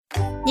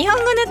日本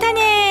語の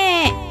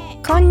種。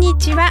こんに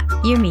ちは、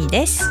ゆみ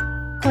です。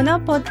この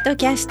ポッド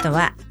キャスト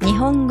は日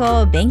本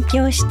語を勉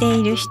強して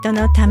いる人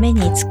のため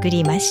に作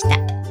りました。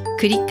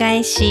繰り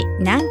返し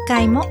何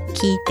回も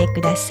聞いて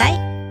ください。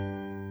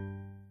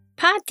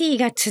パーティー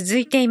が続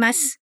いていま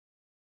す。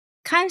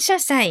感謝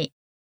祭、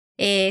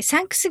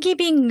サンクスギ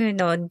ビング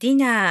のディ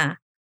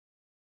ナ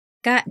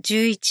ーが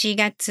11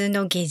月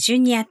の下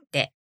旬にあっ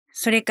て、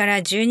それから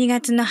12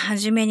月の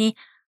初めに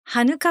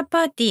ハヌカ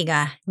パーティー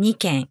が2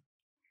件、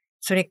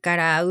それか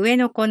ら上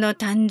の子の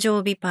誕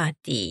生日パー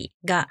ティー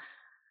が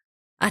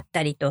あっ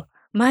たりと、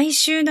毎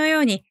週のよ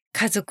うに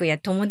家族や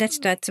友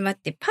達と集まっ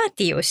てパー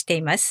ティーをして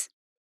います。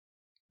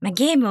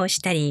ゲームを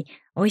したり、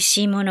美味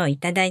しいものをい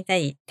ただいた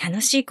り、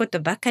楽しいこ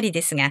とばかり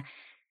ですが、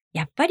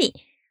やっぱり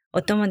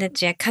お友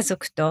達や家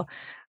族と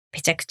ぺ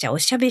ちゃくちゃお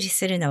しゃべり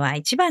するのは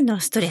一番の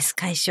ストレス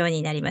解消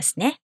になります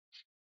ね。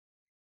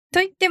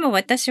といっても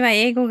私は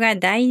英語が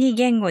第二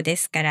言語で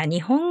すから日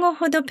本語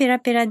ほどペラ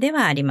ペラで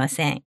はありま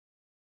せん。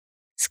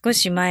少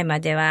し前ま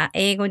では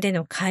英語で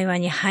の会話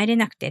に入れ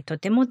なくてと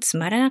てもつ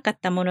まらなかっ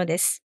たもので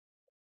す。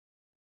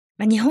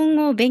日本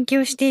語を勉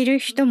強している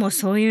人も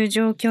そういう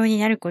状況に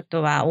なるこ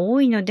とは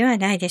多いのでは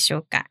ないでしょ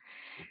うか。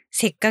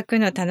せっかく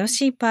の楽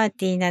しいパー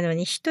ティーなの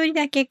に一人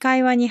だけ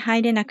会話に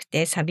入れなく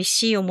て寂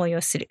しい思い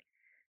をする。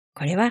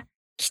これは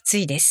きつ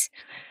いです。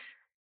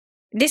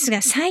です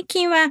が最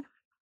近は、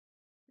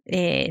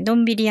の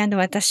んびり屋の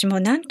私も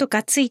なんと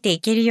かついてい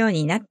けるよう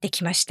になって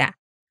きました。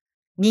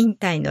忍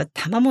耐の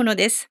賜物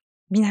です。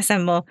皆さ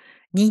んも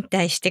忍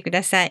耐してく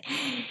ださい。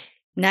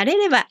慣れ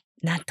れば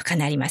なんとか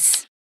なりま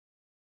す。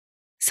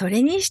そ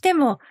れにして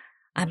も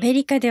アメ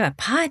リカでは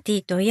パーティ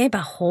ーといえ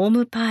ばホー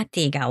ムパー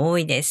ティーが多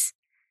いです。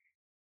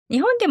日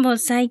本でも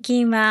最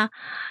近は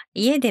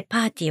家で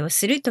パーティーを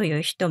するとい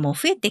う人も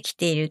増えてき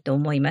ていると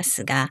思いま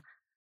すが、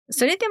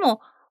それでも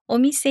お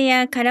店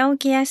やカラオ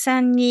ケ屋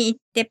さんに行っ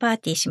てパー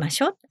ティーしま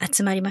しょう、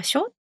集まりまし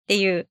ょうって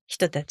いう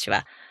人たち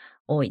は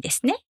多いで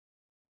すね。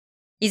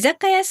居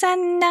酒屋さ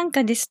んなん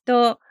かです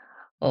と、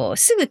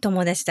すぐ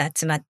友達と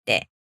集まっ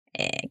て、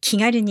気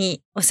軽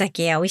にお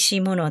酒や美味し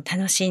いものを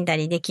楽しんだ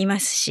りできま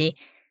すし、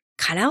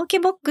カラオケ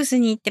ボックス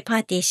に行ってパ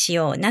ーティーし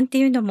ようなんて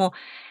いうのも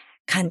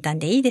簡単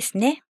でいいです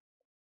ね。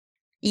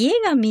家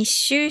が密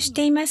集し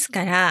ています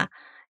から、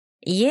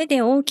家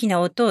で大き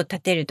な音を立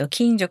てると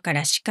近所か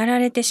ら叱ら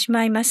れてし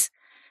まいます。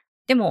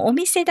でもお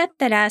店だっ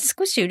たら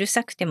少しうる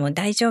さくても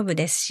大丈夫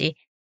ですし、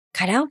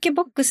カラオケ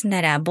ボックス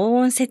なら防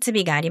音設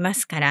備がありま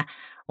すから、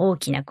大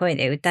きな声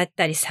で歌っ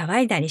たり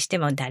騒いだりして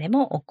も誰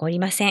も怒り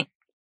ません。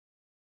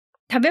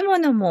食べ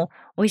物も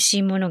美味し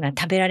いものが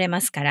食べられ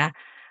ますから、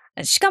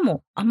しか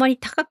もあまり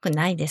高く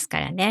ないですか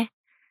らね。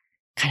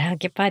カラオ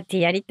ケパーテ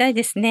ィーやりたい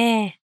です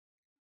ね。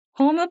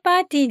ホームパ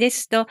ーティーで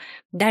すと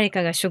誰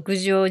かが食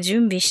事を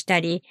準備した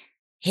り、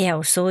部屋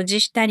を掃除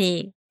した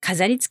り、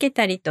飾り付け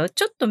たりと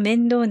ちょっと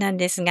面倒なん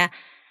ですが、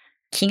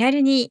気軽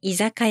に居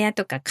酒屋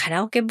とかカ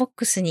ラオケボッ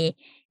クスに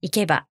行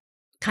けば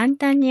簡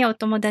単にお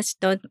友達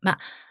と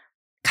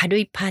軽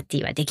いパーテ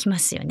ィーはできま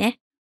すよね。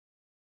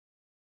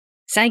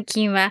最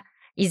近は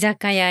居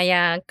酒屋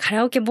やカ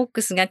ラオケボッ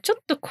クスがちょっ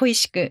と恋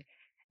しく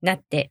なっ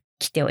て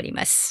きており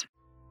ます。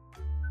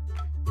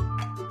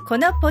こ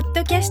のポッ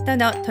ドキャスト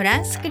のトラ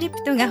ンスクリ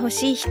プトが欲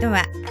しい人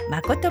は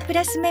まことプ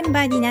ラスメン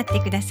バーになって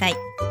ください。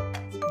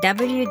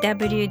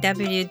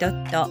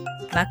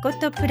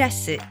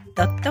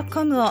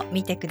www.makotoplus.com を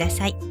見てくだ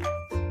さい。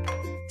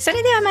そ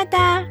れではま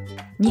た。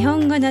日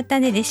本語の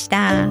種でし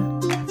た。